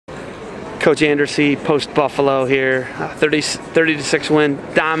Coach Andrassy post Buffalo here, 30-6 win,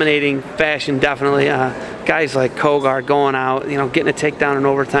 dominating fashion definitely. Guys like Kogar going out, getting a takedown in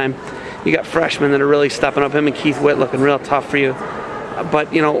overtime. You got freshmen that are really stepping up. Him and Keith Witt looking real tough for you. But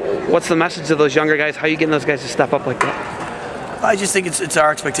what's the message to those younger guys? How are you getting those guys to step up like that? I just think it's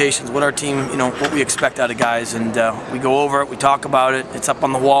our expectations, what our team, what we expect out of guys, and we go over it, we talk about it. It's up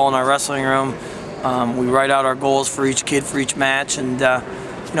on the wall in our wrestling room. We write out our goals for each kid for each match, and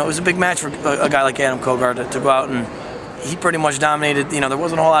it was a big match for a guy like Adam Kogar to go out, and he pretty much dominated. There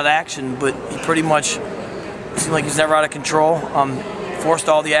wasn't a whole lot of action, but he pretty much seemed like he was never out of control. Forced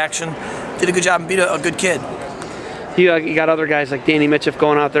all the action, did a good job, and beat a good kid. You got other guys like Danny Mitchell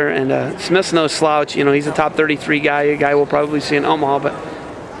going out there, and Smith's no slouch. He's a top 33 guy, a guy we'll probably see in Omaha, but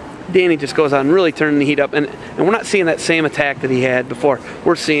Danny just goes out and really turning the heat up, and we're not seeing that same attack that he had before.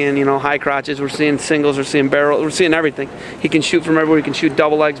 We're seeing, high crotches, we're seeing singles, we're seeing barrel, we're seeing everything. He can shoot from everywhere, he can shoot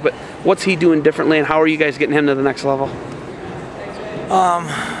double legs, but what's he doing differently, and how are you guys getting him to the next level?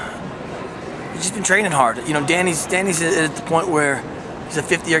 He's just been training hard. Danny's at the point where he's a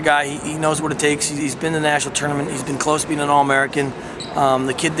fifth-year guy. He knows what it takes. He's been in the national tournament. He's been close to being an All-American.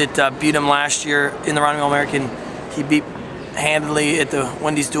 The kid that beat him last year in the rounding All-American, he beat handily at the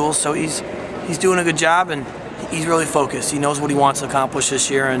Wendy's duels. So he's doing a good job, and he's really focused. He knows what he wants to accomplish this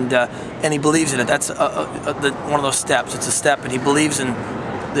year, and he believes in it. That's one of those steps. It's a step, and he believes in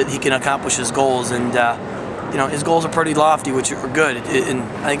that he can accomplish his goals. And his goals are pretty lofty, which are good. And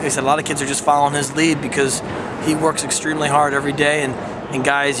I think, like I said, a lot of kids are just following his lead because he works extremely hard every day. And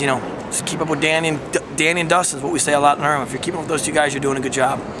guys, just keep up with Danny and Dustin is what we say a lot in our room. If you're keeping up with those two guys, you're doing a good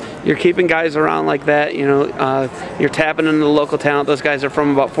job. You're keeping guys around like that. You're tapping into the local talent. Those guys are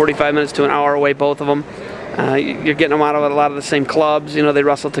from about 45 minutes to an hour away, both of them. You're getting them out of a lot of the same clubs. They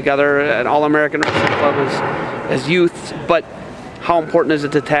wrestle together at All-American Wrestling Club as youth. But how important is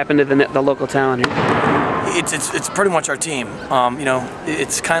it to tap into the local talent here? It's pretty much our team.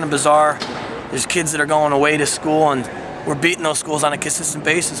 It's kind of bizarre. There's kids that are going away to school, and we're beating those schools on a consistent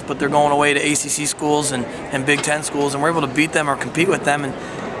basis, but they're going away to ACC schools and Big Ten schools, and we're able to beat them or compete with them. And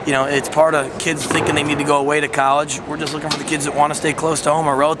it's part of kids thinking they need to go away to college. We're just looking for the kids that want to stay close to home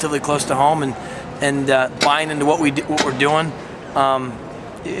or relatively close to home, and buying into what we're doing.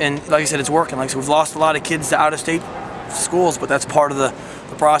 And like I said, it's working. Like I said, we've lost a lot of kids to out-of-state schools, but that's part of the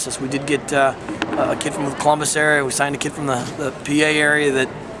process. We did get a kid from the Columbus area. We signed a kid from the PA area that,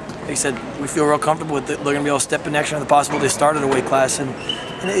 like I said, we feel real comfortable with. They're going to be able to step in next year and the possibility to start at a weight class. And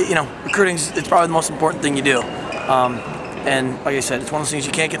recruiting it's probably the most important thing you do. And like I said, it's one of those things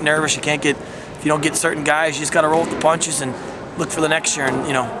you can't get nervous. If you don't get certain guys, you just got to roll with the punches and look for the next year,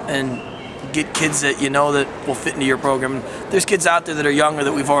 and get kids that that will fit into your program. And there's kids out there that are younger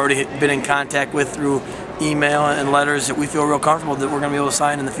that we've already been in contact with through email and letters that we feel real comfortable that we're going to be able to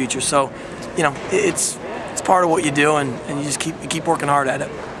sign in the future. So, it's part of what you do, and you just keep working hard at it.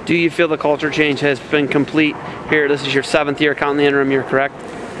 Do you feel the culture change has been complete here? This is your 7th year counting the interim year, correct?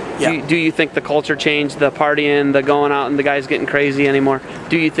 Yeah. Do you think the culture changed, the partying, the going out, and the guys getting crazy anymore?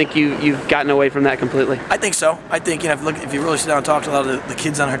 Do you think you've gotten away from that completely? I think so. I think if you really sit down and talk to a lot of the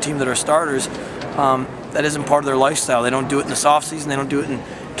kids on our team that are starters, that isn't part of their lifestyle. They don't do it in the off season. They don't do it in.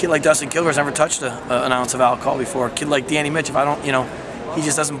 A kid like Dustin Kilgore's never touched an ounce of alcohol before. A kid like Danny Mitch, if I don't, he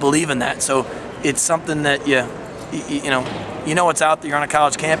just doesn't believe in that. So it's something that you know what's out there. You're on a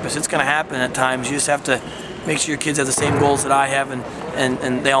college campus. It's going to happen at times. You just have to make sure your kids have the same goals that I have,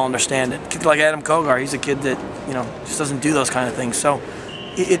 and they all understand it. A kid like Adam Kogar, he's a kid that just doesn't do those kind of things. So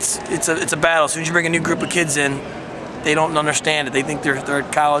it's a battle. As soon as you bring a new group of kids in, they don't understand it. They think they're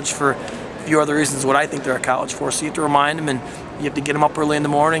at college for a few other reasons what I think they're at college for. So you have to remind them, and you have to get them up early in the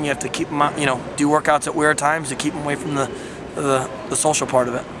morning. You have to keep them out, do workouts at weird times to keep them away from the social part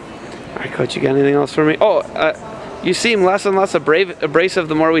of it. All right, Coach, you got anything else for me? You seem less and less abrasive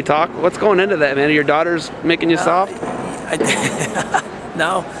the more we talk. What's going into that, man? Are your daughters making you soft?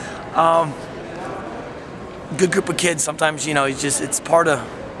 No. Good group of kids. Sometimes, it's part of,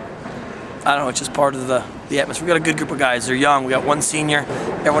 I don't know, it's just part of the atmosphere. We got a good group of guys. They're young. We got one senior.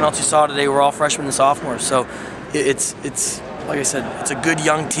 Everyone else you saw today were all freshmen and sophomores. So it's like I said, it's a good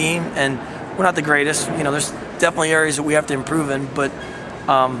young team, and we're not the greatest. There's definitely areas that we have to improve in, but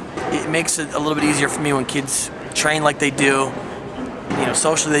it makes it a little bit easier for me when kids train like they do.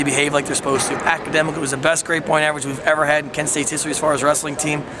 Socially they behave like they're supposed to. Academically, it was the best grade point average we've ever had in Kent State's history as far as wrestling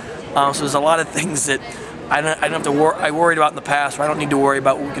team. So there's a lot of things that I don't have to I worried about in the past, where I don't need to worry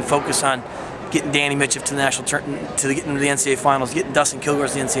about. We can focus on getting Danny Mitchell to the national tournament, getting to the NCAA finals, getting Dustin Kilgore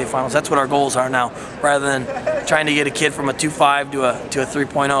to the NCAA finals. That's what our goals are now, rather than trying to get a kid from a 2.5 to a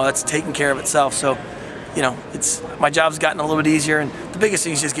 3.0. That's taking care of itself. So, you know, my job's gotten a little bit easier, and the biggest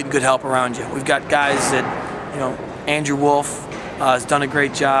thing is just getting good help around you. We've got guys that, you know, Andrew Wolf has done a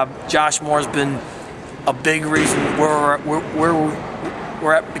great job. Josh Moore's been a big reason where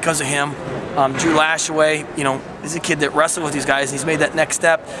we're at because of him. Drew Lashaway, you know, is a kid that wrestled with these guys. He's made that next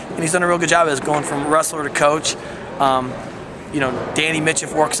step, and he's done a real good job as going from wrestler to coach. You know, Danny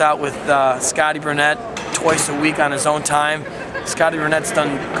Mitchell works out with Scotty Burnett twice a week on his own time. Scotty Burnett's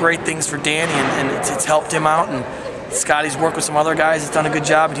done great things for Danny, and it's helped him out. And Scotty's worked with some other guys. He's done a good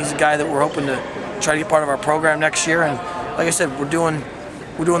job, and he's a guy that we're hoping to try to get part of our program next year. And like I said, we're doing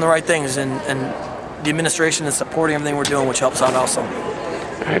the right things, and the administration is supporting everything we're doing, which helps out also.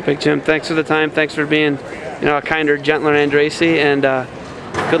 All right, Big Jim, thanks for the time. Thanks for being, you know, a kinder, gentler Andrassy, and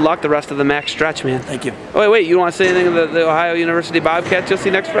good luck the rest of the MAC stretch, man. Thank you. Oh, wait, you don't want to say anything of the Ohio University Bobcats you'll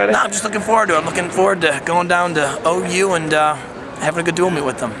see next Friday? No, I'm just looking forward to it. I'm looking forward to going down to OU and having a good dual meet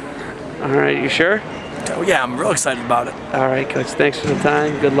with them. All right, you sure? Yeah, I'm real excited about it. All right, Coach, thanks for the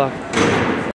time. Good luck.